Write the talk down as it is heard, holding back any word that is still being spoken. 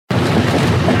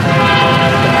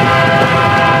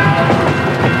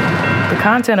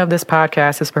content of this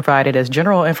podcast is provided as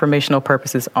general informational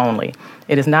purposes only.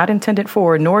 It is not intended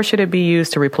for, nor should it be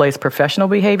used to replace professional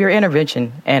behavior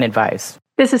intervention and advice.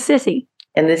 This is Sissy.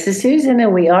 And this is Susan,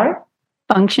 and we are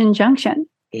Function Junction.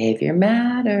 Behavior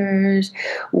Matters.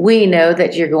 We know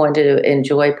that you're going to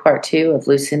enjoy part 2 of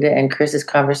Lucinda and Chris's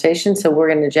conversation, so we're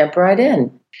going to jump right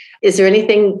in. Is there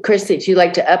anything, Chris, that you'd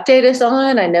like to update us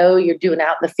on? I know you're doing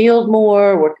out in the field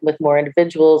more, working with more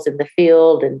individuals in the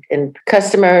field and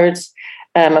customers.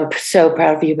 I'm so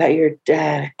proud of you about your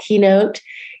keynote.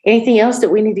 Anything else that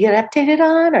we need to get updated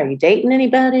on? Are you dating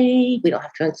anybody? We don't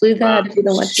have to include that if you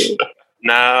don't want to.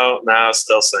 No,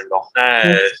 still single.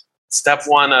 Step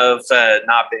 1 of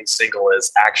not being single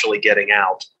is actually getting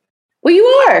out. Well, you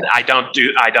are. I don't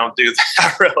do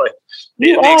that really.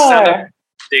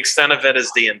 The extent of it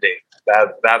is D&D.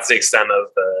 That's the extent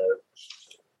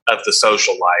of the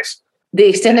social life. The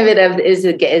extent of it is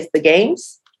the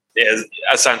games. Is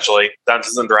essentially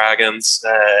Dungeons and Dragons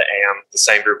and the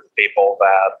same group of people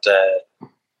that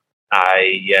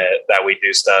that we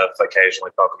do stuff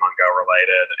occasionally Pokemon Go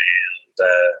related and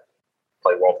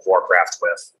play World of Warcraft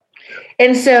with.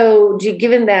 And so,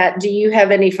 given that, do you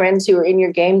have any friends who are in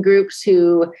your game groups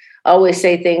who always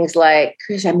say things like,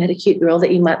 Chris, I met a cute girl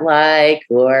that you might like,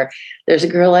 or there's a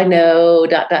girl I know, ...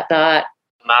 Not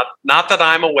that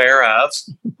I'm aware of.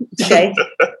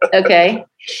 Okay.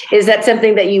 Is that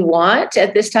something that you want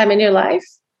at this time in your life?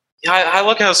 Yeah, I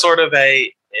look at sort of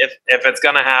if it's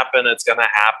going to happen, it's going to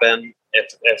happen.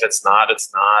 If it's not,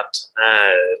 it's not.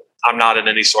 I'm not in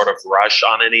any sort of rush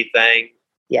on anything.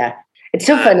 Yeah. It's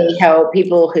so funny how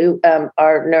people who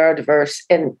are neurodiverse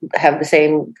and have the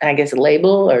same, I guess,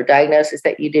 label or diagnosis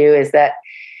that you do is that,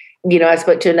 I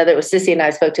spoke to another, it was Sissy and I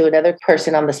spoke to another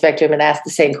person on the spectrum and asked the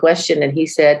same question. And he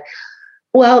said,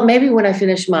 well, maybe when I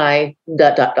finish my ...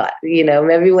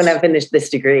 maybe when I finish this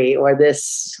degree or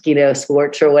this,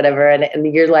 sports or whatever.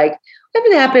 And you're like, if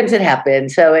it happens, it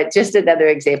happens. So it's just another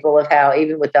example of how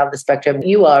even without the spectrum,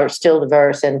 you are still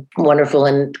diverse and wonderful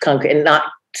and concrete and not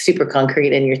super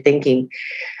concrete in your thinking.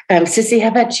 Sissy, how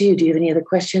about you? Do you have any other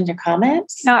questions or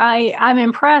comments? No, I'm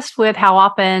impressed with how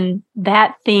often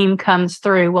that theme comes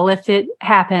through. Well, if it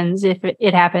happens,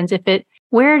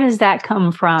 where does that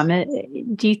come from?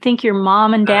 Do you think your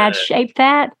mom and dad shaped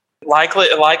that?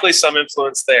 Likely some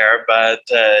influence there, but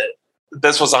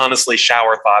this was honestly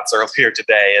shower thoughts earlier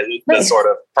today. The sort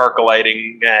of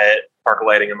percolating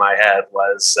in my head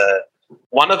was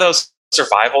one of those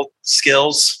survival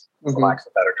skills, for lack of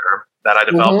a better term, that I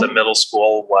developed in middle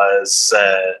school was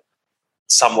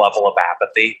some level of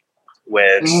apathy,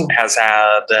 which has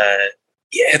had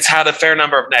it's had a fair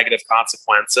number of negative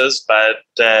consequences, but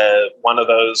one of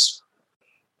those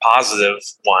positive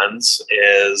ones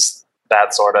is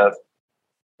that sort of,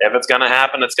 if it's going to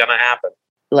happen, it's going to happen.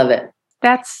 Love it.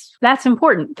 That's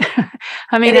important.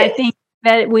 I mean, I think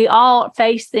that we all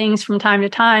face things from time to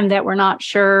time that we're not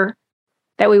sure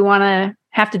that we want to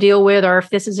have to deal with, or if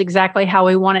this is exactly how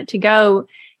we want it to go.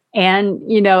 And,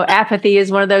 apathy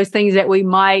is one of those things that we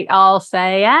might all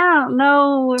say, I don't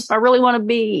know if I really want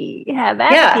to have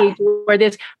apathy for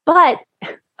this. But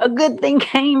a good thing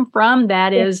came from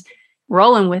that is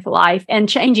rolling with life and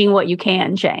changing what you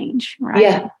can change, right?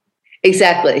 Yeah,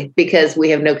 exactly. Because we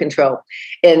have no control.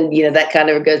 And, that kind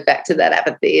of goes back to that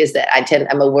apathy is that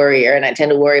I'm a worrier and I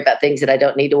tend to worry about things that I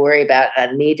don't need to worry about.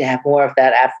 I need to have more of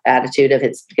that attitude of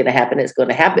it's going to happen, it's going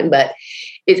to happen. But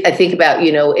I think about,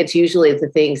 it's usually the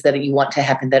things that you want to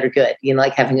happen that are good,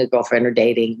 like having a girlfriend or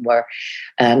dating or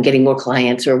getting more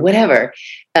clients or whatever.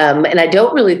 And I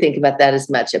don't really think about that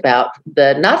as much about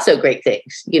the not so great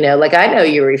things, like I know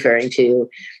you're referring to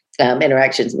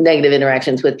negative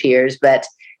interactions with peers, but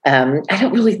I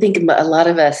don't really think a lot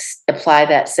of us apply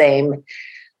that same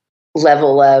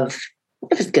level of,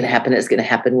 if it's going to happen, it's going to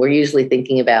happen. We're usually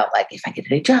thinking about like, if I get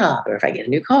a new job or if I get a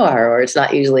new car, or it's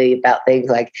not usually about things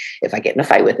like if I get in a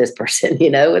fight with this person,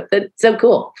 it's so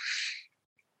cool.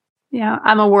 Yeah,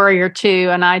 I'm a worrier too.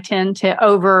 And I tend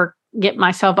to get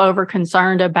myself over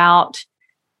concerned about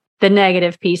the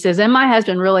negative pieces. And my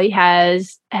husband really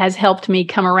has helped me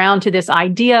come around to this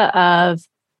idea of,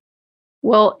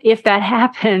 well, if that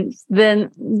happens,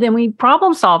 then we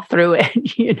problem solve through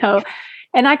it,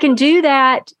 And I can do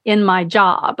that in my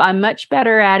job. I'm much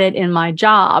better at it in my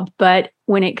job. But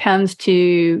when it comes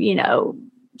to,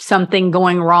 something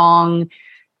going wrong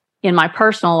in my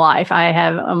personal life, I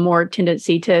have a more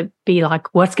tendency to be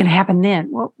like, what's going to happen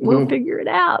then? Well, we'll figure it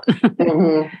out.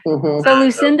 So,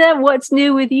 Lucinda, what's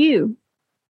new with you?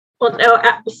 Well, no,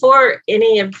 before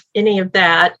any of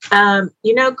that,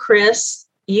 Chris,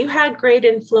 you had great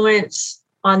influence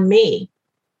on me.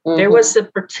 There was a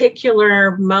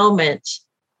particular moment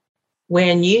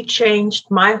when you changed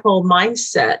my whole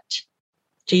mindset.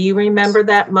 Do you remember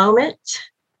that moment?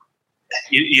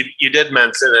 You did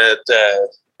mention it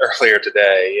earlier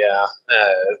today. Yeah.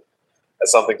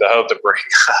 That's something to hope to bring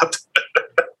up.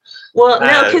 Well,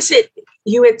 no, because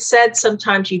you had said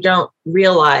sometimes you don't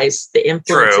realize the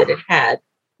influence that it had.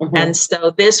 Mm-hmm. And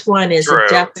so this one is a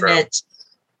definite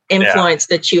influence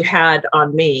that you had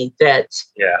on me that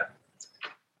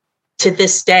to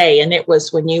this day. And it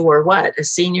was when you were a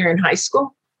senior in high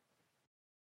school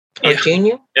or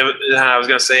junior? I was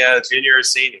going to say junior or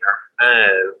senior.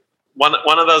 One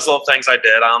of those little things I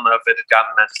did, I don't know if it had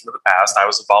gotten mentioned in the past. I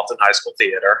was involved in high school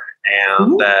theater,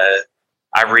 and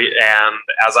and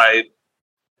as I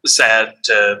said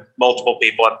to multiple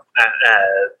people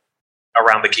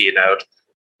around the keynote,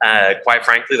 quite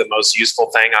frankly, the most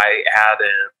useful thing I had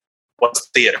was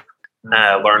theater.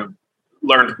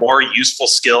 Learned more useful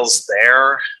skills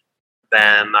there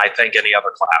than I think any other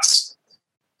class.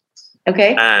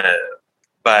 Okay.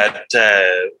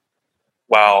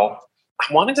 Well,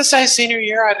 I wanted to say senior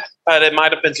year, but it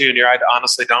might have been junior. I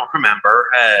honestly don't remember.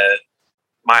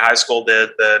 My high school did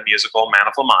the musical Man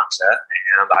of La Mancha,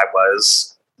 and I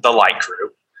was the light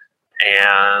crew.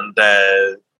 And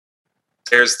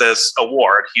there's this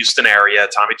award, Houston Area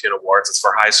Tommy Tune Awards. It's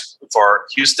for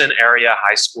Houston Area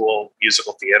High School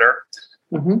Musical Theater.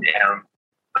 Mm-hmm. And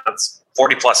that's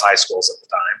 40 plus high schools at the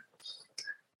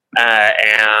time.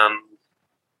 And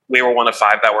we were one of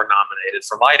 5 that were nominated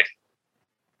for lighting.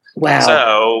 Wow.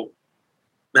 So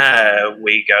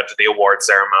we go to the award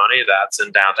ceremony that's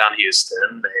in downtown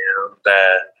Houston, and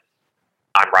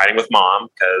I'm riding with Mom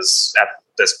because at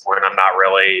this point I'm not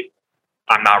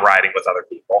riding with other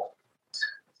people.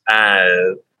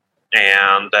 And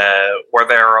we're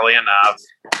there early enough.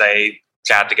 They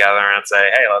chat together and say,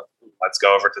 hey, let's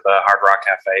go over to the Hard Rock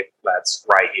Cafe that's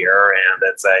right here. And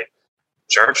it's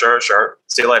sure.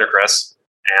 See you later, Chris,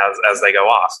 as they go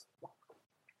off.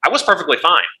 I was perfectly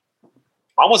fine.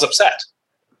 Mom was upset.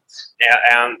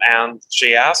 And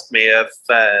she asked me if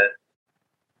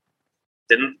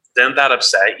didn't that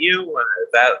upset you?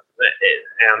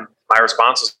 And my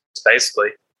response was basically,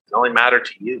 it only mattered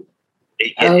to you.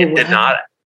 It did not.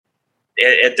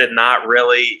 It did not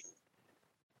really.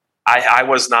 I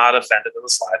was not offended in the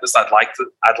slightest. I'd like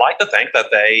to think that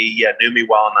they knew me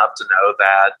well enough to know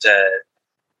that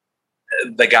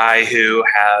the guy who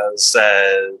has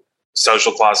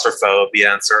social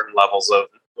claustrophobia and certain levels of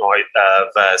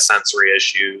sensory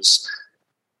issues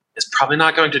is probably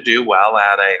not going to do well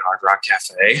at a Hard Rock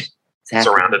Cafe,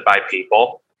 surrounded by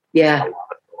people. Yeah, a lot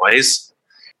of noise.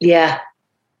 Yeah.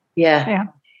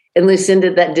 And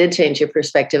Lucinda, that did change your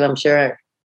perspective, I'm sure.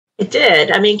 It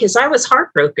did. I mean, because I was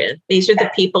heartbroken. These are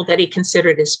the people that he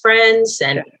considered his friends,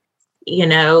 and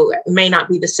may not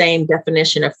be the same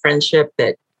definition of friendship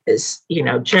that is,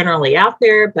 generally out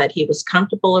there, but he was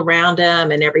comfortable around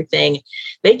them and everything.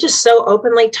 They just so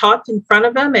openly talked in front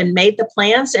of him and made the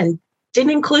plans and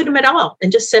didn't include him at all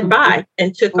and just said bye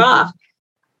and took off.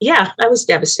 Yeah, I was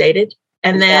devastated.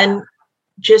 And then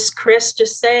just Chris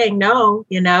just saying, no,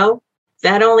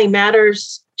 that only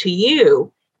matters to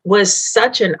you was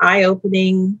such an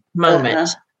eye-opening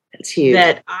moment. It's huge.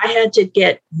 That I had to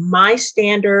get my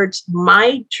standards,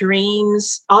 my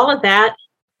dreams, all of that.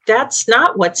 That's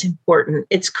not what's important.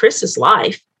 It's Chris's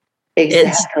life.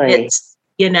 Exactly.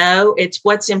 It's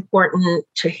what's important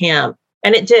to him.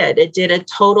 And it did. It did a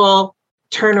total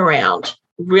turnaround.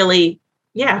 Really,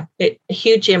 a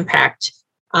huge impact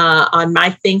on my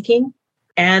thinking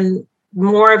and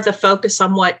more of the focus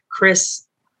on what Chris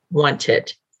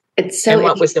wanted. It's so and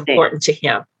what was important to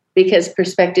him. Because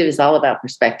perspective is all about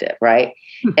perspective, right?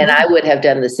 Mm-hmm. And I would have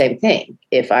done the same thing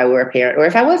if I were a parent or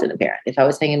if I wasn't a parent. If I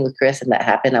was hanging with Chris and that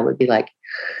happened, I would be like,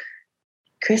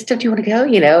 Chris, don't you want to go?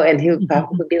 And he would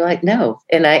probably be like, no.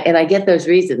 And I get those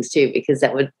reasons too, because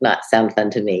that would not sound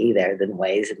fun to me either, the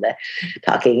noise and the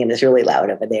talking and it's really loud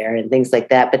over there and things like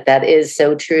that. But that is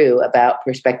so true about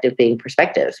perspective being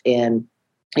perspective. And,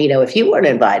 if you weren't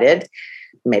invited,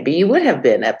 maybe you would have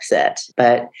been upset.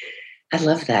 But I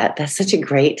love that. That's such a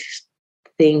great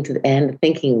thing to end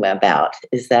thinking about,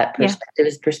 is that perspective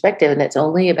is perspective. And it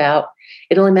only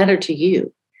mattered to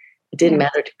you. It didn't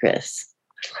matter to Chris.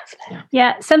 I love that.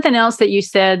 Yeah. Something else that you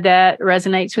said that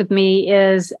resonates with me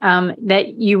is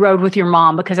that you rode with your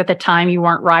mom, because at the time you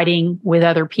weren't riding with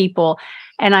other people.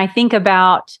 And I think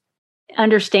about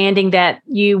understanding that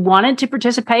you wanted to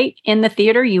participate in the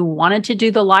theater, you wanted to do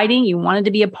the lighting, you wanted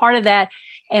to be a part of that.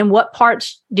 And what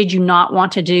parts did you not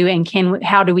want to do? And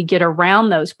how do we get around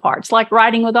those parts? Like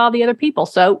riding with all the other people.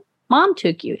 So Mom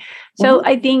took you. So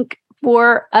I think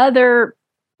for other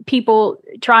people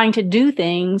trying to do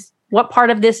things, what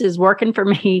part of this is working for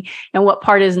me and what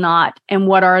part is not, and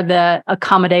what are the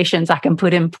accommodations I can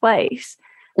put in place.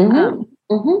 And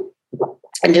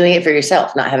doing it for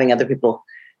yourself, not having other people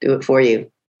do it for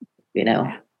you,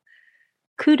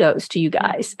 Kudos to you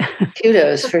guys.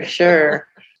 Kudos for sure.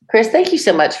 Chris, thank you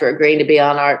so much for agreeing to be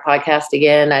on our podcast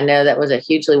again. I know that was a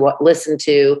hugely listened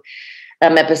to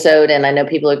episode, and I know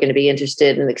people are going to be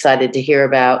interested and excited to hear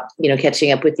about,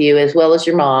 catching up with you as well as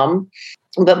your mom.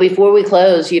 But before we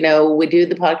close, we do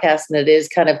the podcast, and it is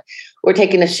we're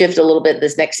taking a shift a little bit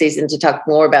this next season to talk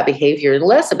more about behavior and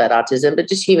less about autism, but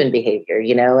just human behavior,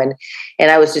 and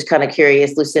I was just kind of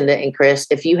curious, Lucinda and Chris,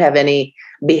 if you have any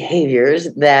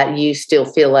behaviors that you still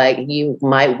feel like you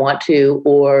might want to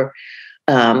or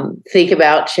think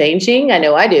about changing. I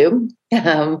know I do.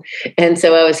 And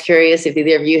so I was curious if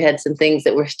either of you had some things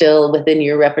that were still within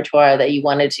your repertoire that you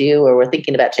wanted to or were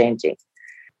thinking about changing.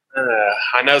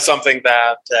 I know something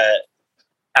that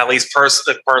at least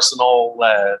personal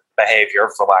behavior,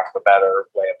 for lack of a better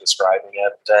way of describing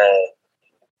it,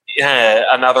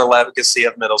 another legacy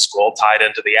of middle school tied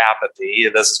into the apathy.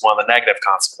 This is one of the negative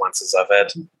consequences of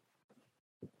it.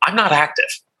 I'm not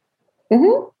active.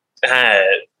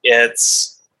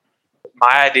 It's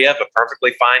my idea of a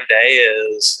perfectly fine day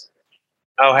is,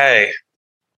 oh, hey,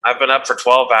 I've been up for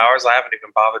 12 hours. I haven't even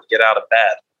bothered to get out of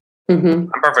bed. I'm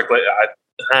perfectly,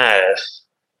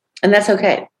 and that's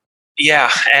okay. Yeah.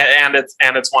 And it's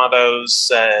one of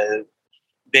those,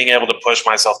 being able to push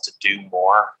myself to do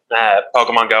more.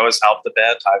 Pokemon Go has helped a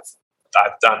bit.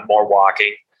 I've done more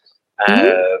walking.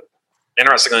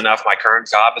 Interestingly enough, my current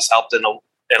job has helped in a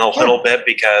little bit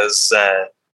because,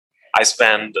 I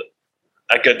spend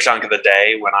a good chunk of the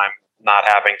day when I'm not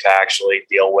having to actually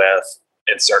deal with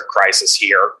insert crisis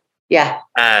here. Yeah.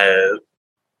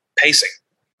 Pacing.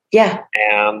 Yeah.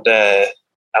 And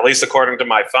at least according to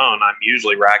my phone, I'm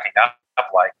usually racking up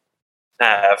like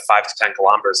 5 to 10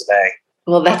 kilometers a day.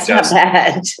 Well, that's not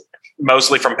bad.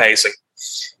 Mostly from pacing.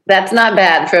 That's not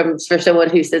bad for someone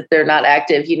who says they're not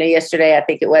active. Yesterday, I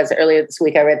think it was earlier this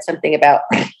week, I read something about,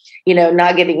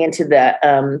 not getting into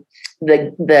the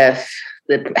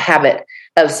habit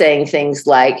of saying things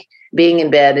like being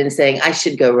in bed and saying, I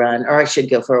should go run, or I should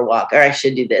go for a walk, or I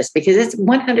should do this, because it's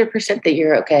 100% that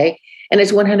you're okay. And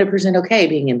it's 100% okay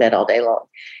being in bed all day long,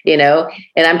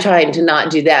 and I'm trying to not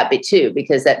do that bit too,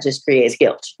 because that just creates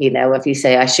guilt. If you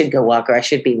say I should go walk or I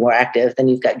should be more active, then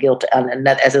you've got guilt on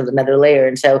as another layer.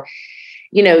 And so,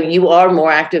 you are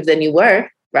more active than you were,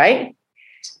 right?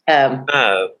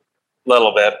 A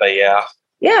little bit, but yeah.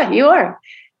 Yeah, you are.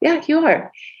 Yeah, you are.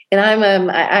 And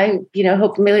I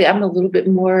hopefully I'm a little bit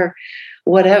more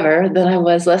whatever than I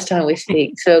was last time we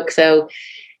speak. So,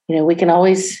 we can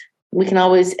always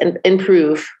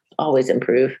improve, always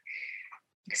improve.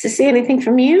 Does this see anything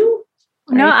from you?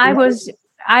 No,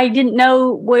 I didn't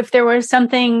know if there was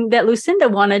something that Lucinda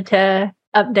wanted to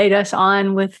update us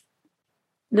on with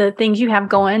the things you have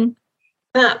going.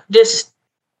 Just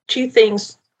two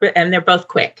things, and they're both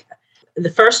quick. The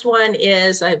first one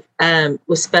is I've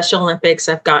with Special Olympics,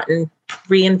 I've gotten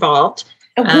re-involved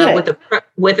I've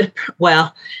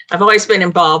always been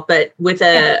involved, but with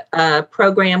a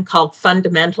program called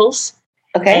Fundamentals.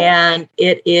 Okay. And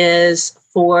it is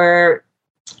for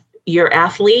your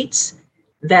athletes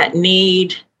that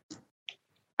need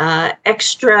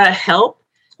extra help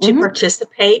to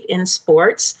participate in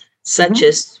sports, such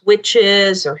as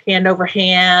switches or hand over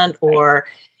hand, or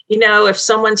if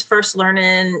someone's first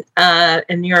learning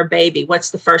and you're a baby,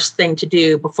 what's the first thing to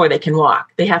do before they can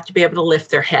walk? They have to be able to lift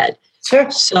their head.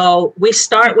 Sure. So we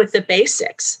start with the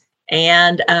basics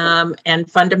and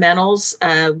fundamentals.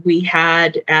 We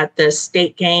had at the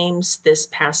state games this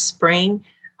past spring.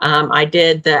 I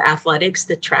did the athletics,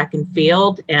 the track and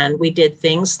field, and we did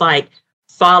things like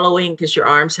following, because your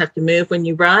arms have to move when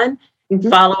you run,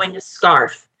 following a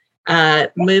scarf,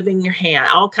 moving your hand,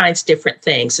 all kinds of different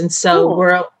things. And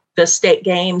so the state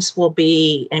games will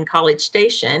be in College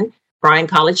Station, Bryan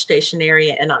College Station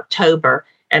area in October.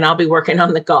 And I'll be working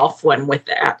on the golf one with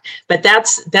that. But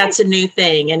that's a new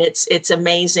thing. And it's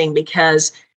amazing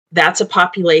because that's a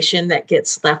population that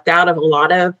gets left out of a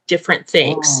lot of different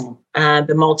things,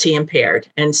 the multi-impaired.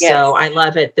 And so I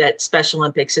love it that Special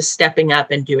Olympics is stepping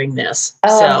up and doing this.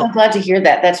 Oh, so, I'm so glad to hear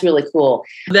that. That's really cool.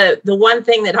 The one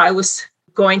thing that I was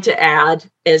going to add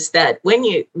is that when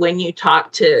you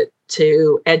talk to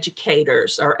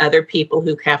educators or other people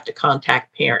who have to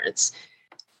contact parents,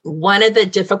 one of the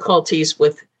difficulties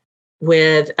with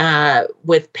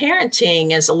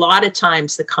parenting is a lot of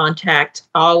times the contact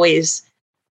always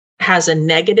has a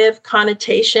negative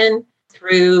connotation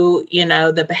through,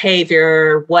 the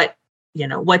behavior. What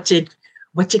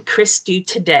did Chris do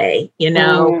today?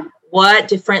 what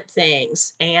different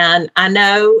things. And I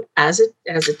know as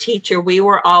a teacher, we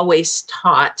were always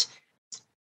taught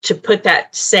to put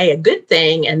that, say a good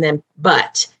thing and then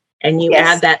but, and you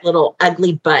add that little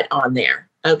ugly but on there.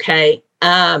 Okay.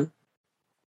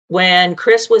 When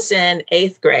Chris was in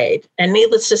 8th grade, and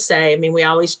needless to say, I mean, we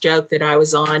always joke that I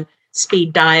was on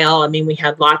speed dial. I mean, we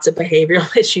had lots of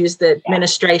behavioral issues, the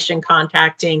administration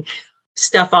contacting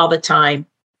stuff all the time.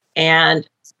 And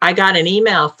I got an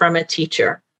email from a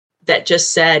teacher that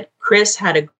just said, Chris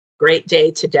had a great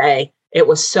day today. It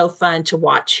was so fun to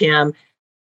watch him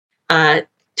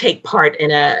take part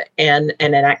in an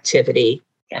activity,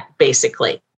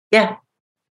 basically. Yeah.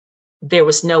 There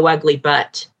was no ugly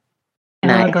but.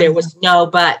 Nice. There was no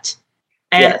but.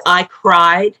 And I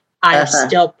cried. I have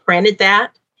still printed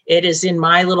that. It is in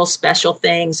my little special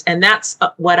things. And that's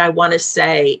what I want to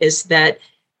say is that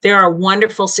there are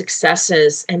wonderful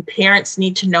successes and parents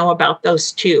need to know about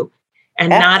those too and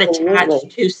not attached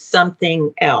to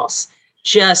something else.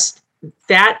 Just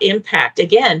that impact.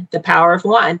 Again, the power of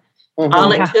one. Mm-hmm.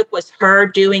 All it took was her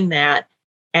doing that.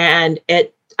 And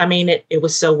it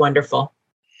was so wonderful.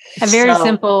 A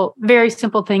very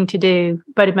simple thing to do,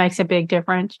 but it makes a big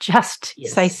difference. Just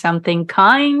say something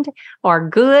kind or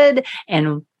good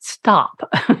and stop.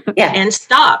 And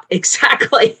stop.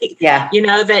 Exactly. Yeah. You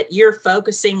know, that you're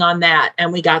focusing on that.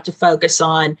 And we got to focus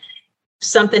on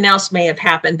something else may have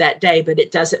happened that day, but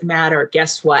it doesn't matter.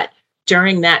 Guess what?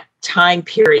 During that time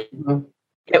period,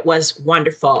 it was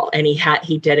wonderful. And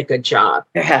he did a good job.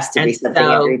 There has to be something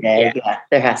every day. Yeah,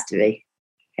 there has to be.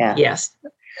 Yeah. Yes.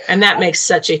 And that makes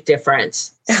such a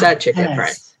difference. Such a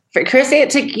difference. For Chris, it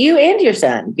took you and your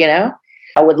son, you know?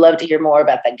 I would love to hear more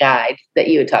about the guide that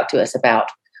you would talk to us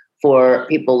about for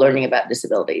people learning about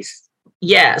disabilities.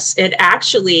 Yes, it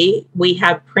actually, we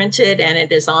have printed and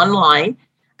it is online.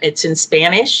 It's in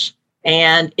Spanish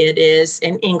and it is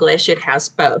in English. It has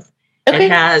both. Okay.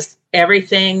 It has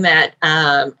everything that,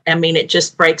 it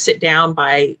just breaks it down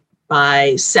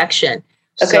by section.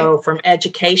 Okay. So from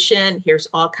education, here's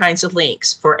all kinds of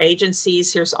links. For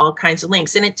agencies, here's all kinds of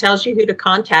links. And it tells you who to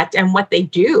contact and what they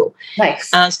do.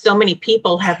 Nice. So many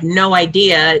people have no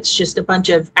idea. It's just a bunch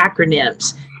of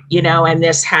acronyms, you know, and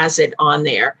this has it on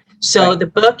there. So the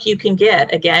book you can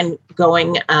get, again,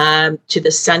 going to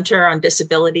the Center on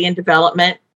Disability and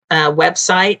Development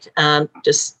website,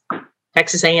 just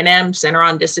Texas A&M Center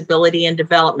on Disability and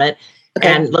Development. Okay.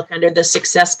 And look under the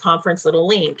Success Conference little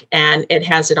link, and it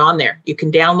has it on there. You can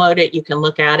download it. You can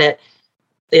look at it.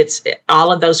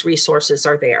 All of those resources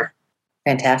are there.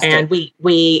 Fantastic. And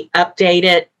we update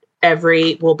it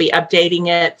we'll be updating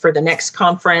it for the next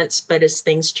conference, but as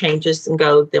things changes and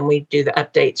go, then we do the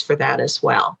updates for that as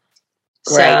well.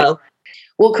 Great. So,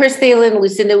 well, Chris Thielen,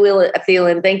 Lucinda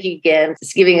Thielen, thank you again for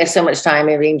giving us so much time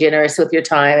and being generous with your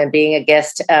time and being a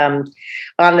guest on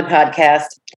the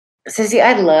podcast. Sissy,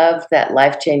 I love that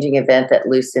life-changing event that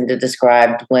Lucinda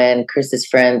described when Chris's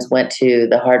friends went to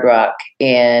the Hard Rock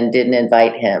and didn't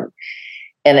invite him.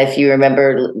 And if you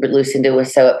remember, Lucinda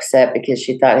was so upset because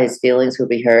she thought his feelings would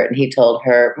be hurt. And he told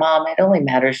her, Mom, it only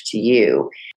matters to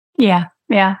you. Yeah,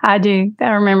 I do. I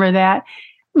remember that.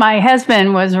 My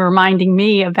husband was reminding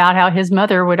me about how his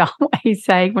mother would always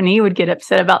say, when he would get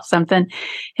upset about something,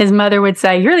 his mother would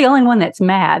say, you're the only one that's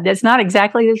mad. That's not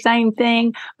exactly the same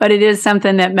thing, but it is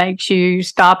something that makes you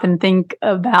stop and think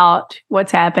about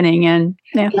what's happening. And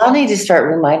y'all need to start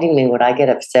reminding me when I get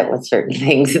upset with certain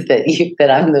things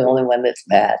that I'm the only one that's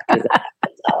mad. That's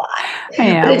a lot.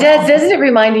 Yeah, but doesn't it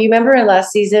remind you? Remember in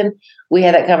last season, we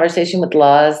had that conversation with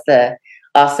Laws, the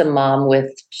awesome mom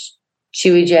with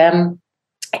Chewy Gem.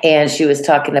 And we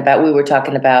were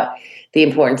talking about the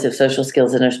importance of social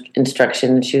skills and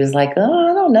instruction. And she was like, oh,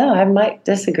 I don't know. I might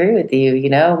disagree with you. You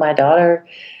know, my daughter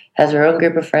has her own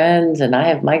group of friends and I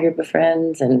have my group of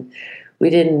friends. And we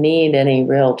didn't need any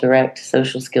real direct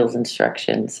social skills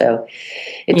instruction. So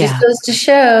it just goes to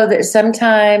show that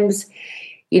sometimes,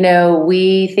 you know,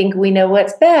 we think we know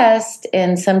what's best.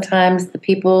 And sometimes the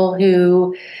people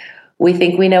who we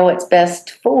think we know what's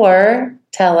best for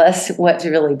tell us what's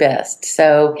really best.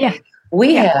 So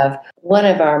we have one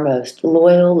of our most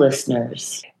loyal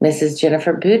listeners, Mrs.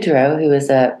 Jennifer Boudreau, who is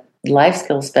a life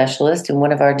skills specialist in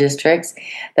one of our districts,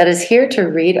 that is here to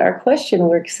read our question.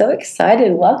 We're so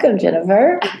excited. Welcome,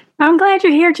 Jennifer. I'm glad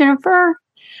you're here, Jennifer.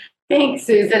 Thanks,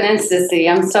 Susan and Sissy.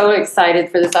 I'm so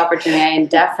excited for this opportunity. I am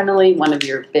definitely one of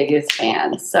your biggest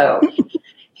fans. So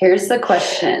here's the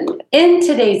question. In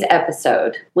today's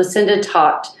episode, Lucinda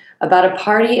talked about a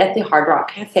party at the Hard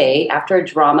Rock Cafe after a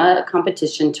drama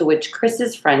competition to which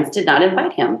Chris's friends did not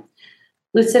invite him.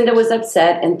 Lucinda was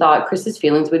upset and thought Chris's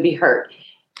feelings would be hurt.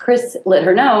 Chris let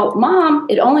her know, Mom,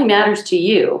 it only matters to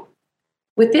you.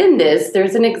 Within this,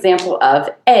 there's an example of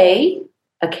A,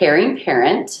 a caring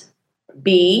parent,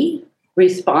 B,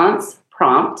 response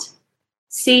prompt,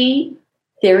 C,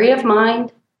 theory of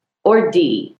mind, or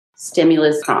D,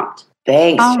 stimulus prompt.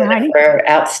 Thanks, All right. Jennifer.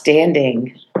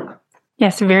 Outstanding.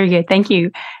 Yes, very good. Thank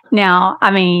you. Now,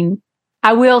 I mean,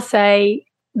 I will say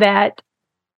that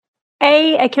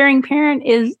a caring parent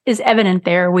is evident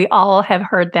there. We all have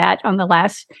heard that on the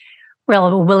last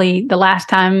the last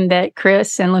time that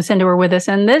Chris and Lucinda were with us,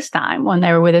 and this time when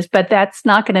they were with us, but that's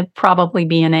not going to probably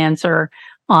be an answer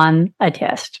on a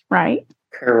test, right?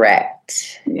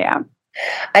 Correct. Yeah.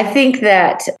 I think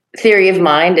that theory of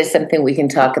mind is something we can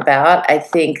talk about. I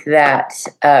think that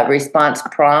response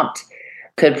prompt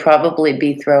could probably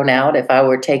be thrown out if I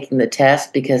were taking the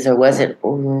test because there wasn't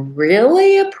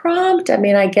really a prompt. I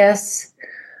mean, I guess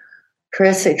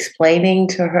Chris explaining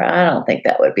to her, I don't think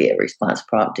that would be a response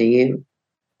prompt, do you?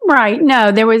 Right.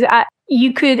 No, there was,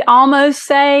 you could almost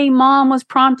say mom was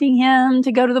prompting him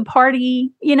to go to the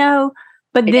party,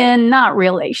 but then not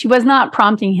really. She was not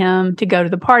prompting him to go to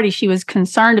the party. She was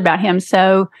concerned about him.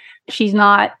 So she's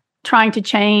not trying to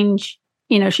change,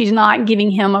 she's not giving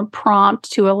him a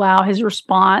prompt to allow his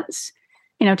response,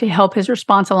 to help his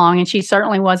response along. And she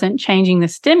certainly wasn't changing the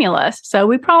stimulus. So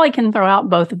we probably can throw out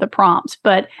both of the prompts,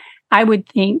 but I would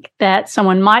think that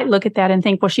someone might look at that and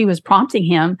think, well, she was prompting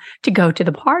him to go to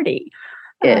the party.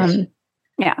 Yes.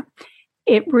 Yeah.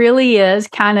 It really is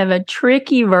kind of a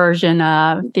tricky version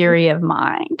of theory of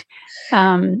mind.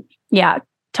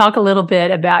 Talk a little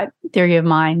bit about theory of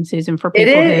mind, Susan, for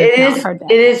people who have not heard that.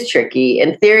 It is tricky.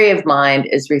 And theory of mind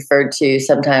is referred to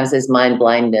sometimes as mind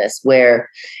blindness, where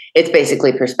it's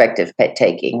basically perspective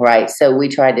taking, right? So we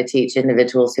try to teach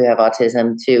individuals who have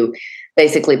autism to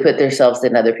basically put themselves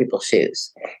in other people's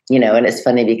shoes, and it's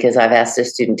funny because I've asked a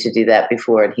student to do that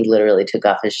before and he literally took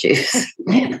off his shoes.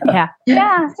 Yeah.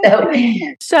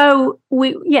 So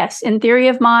in theory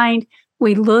of mind,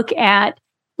 we look at,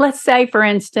 let's say, for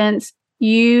instance,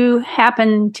 you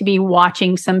happen to be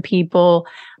watching some people,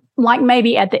 like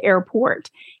maybe at the airport,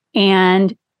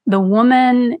 and the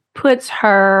woman puts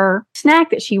her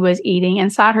snack that she was eating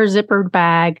inside her zippered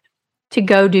bag to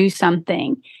go do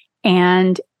something.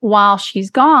 And while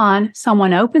she's gone,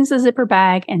 someone opens the zipper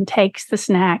bag and takes the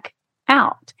snack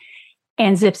out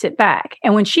and zips it back.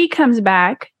 And when she comes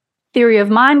back, theory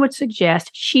of mind would suggest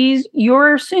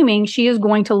you're assuming she is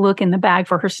going to look in the bag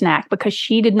for her snack because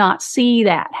she did not see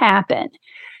that happen.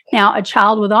 Now, a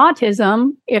child with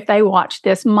autism, if they watch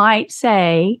this, might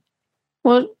say,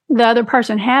 well, the other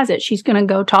person has it. She's going to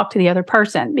go talk to the other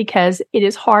person, because it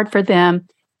is hard for them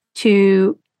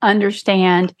to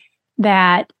understand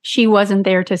that she wasn't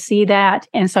there to see that.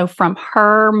 And so from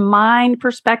her mind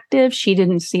perspective, she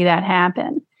didn't see that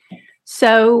happen.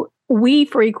 So we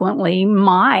frequently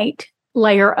might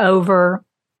layer over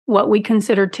what we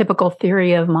consider typical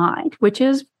theory of mind, which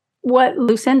is what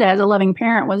Lucinda, as a loving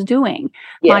parent, was doing.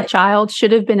 Yes. My child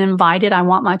should have been invited. I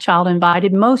want my child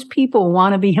invited. Most people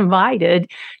want to be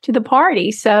invited to the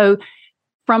party. So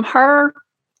from her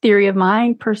theory of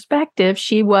mind perspective,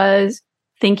 she was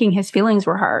thinking his feelings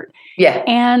were hurt. Yeah.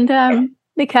 And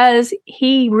because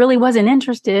he really wasn't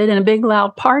interested in a big,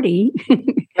 loud party,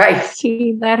 right,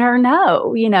 he let her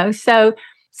know, So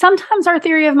sometimes our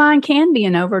theory of mind can be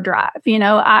an overdrive.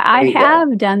 I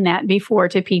have done that before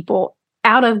to people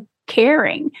out of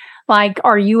caring. Like,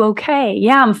 are you okay?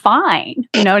 Yeah, I'm fine.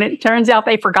 And it turns out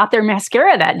they forgot their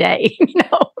mascara that day.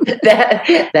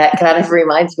 That kind of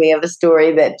reminds me of a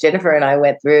story that Jennifer and I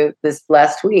went through this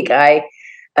last week. I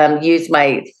used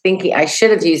my thinking. I should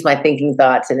have used my thinking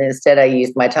thoughts, and instead I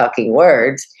used my talking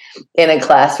words in a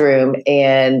classroom.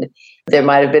 And there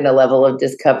might have been a level of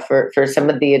discomfort for some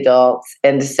of the adults.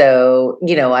 And so,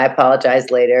 I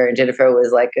apologized later, and Jennifer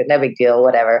was like, no big deal,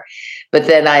 whatever. But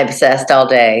then I obsessed all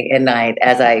day and night,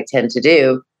 as I tend to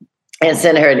do, and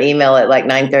sent her an email at like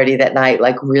 9:30 that night,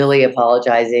 like really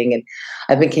apologizing. And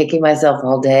I've been kicking myself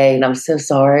all day, and I'm so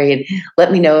sorry. And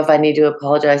let me know if I need to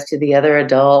apologize to the other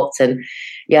adults, and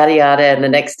yada, yada. And the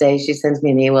next day she sends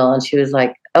me an email and she was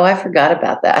like, oh, I forgot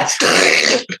about that.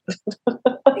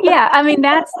 Yeah. I mean,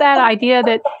 that's that idea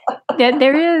that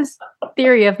there is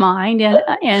theory of mind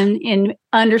and in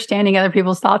understanding other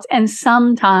people's thoughts. And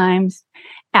sometimes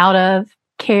out of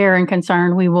care and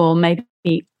concern, we will maybe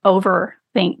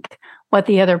overthink what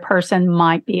the other person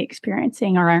might be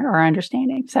experiencing or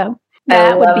understanding. So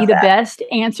that would be the best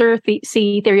answer.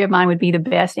 Theory of mind would be the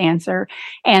best answer.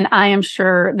 And I am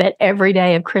sure that every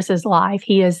day of Chris's life,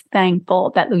 he is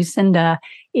thankful that Lucinda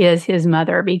is his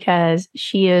mother, because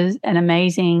she is an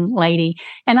amazing lady.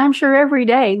 And I'm sure every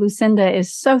day Lucinda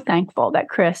is so thankful that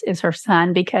Chris is her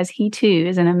son, because he too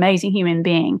is an amazing human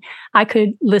being. I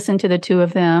could listen to the two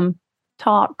of them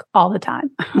talk all the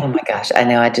time. Oh my gosh, I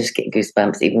know. I just get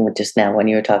goosebumps even with just now when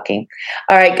you were talking.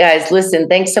 All right, guys, listen,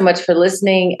 thanks so much for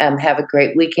listening. Have a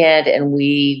great weekend, and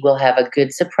we will have a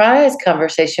good surprise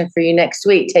conversation for you next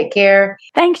week. Take care.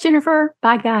 Thanks, Jennifer.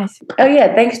 Bye, guys. Oh,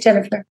 yeah. Thanks, Jennifer.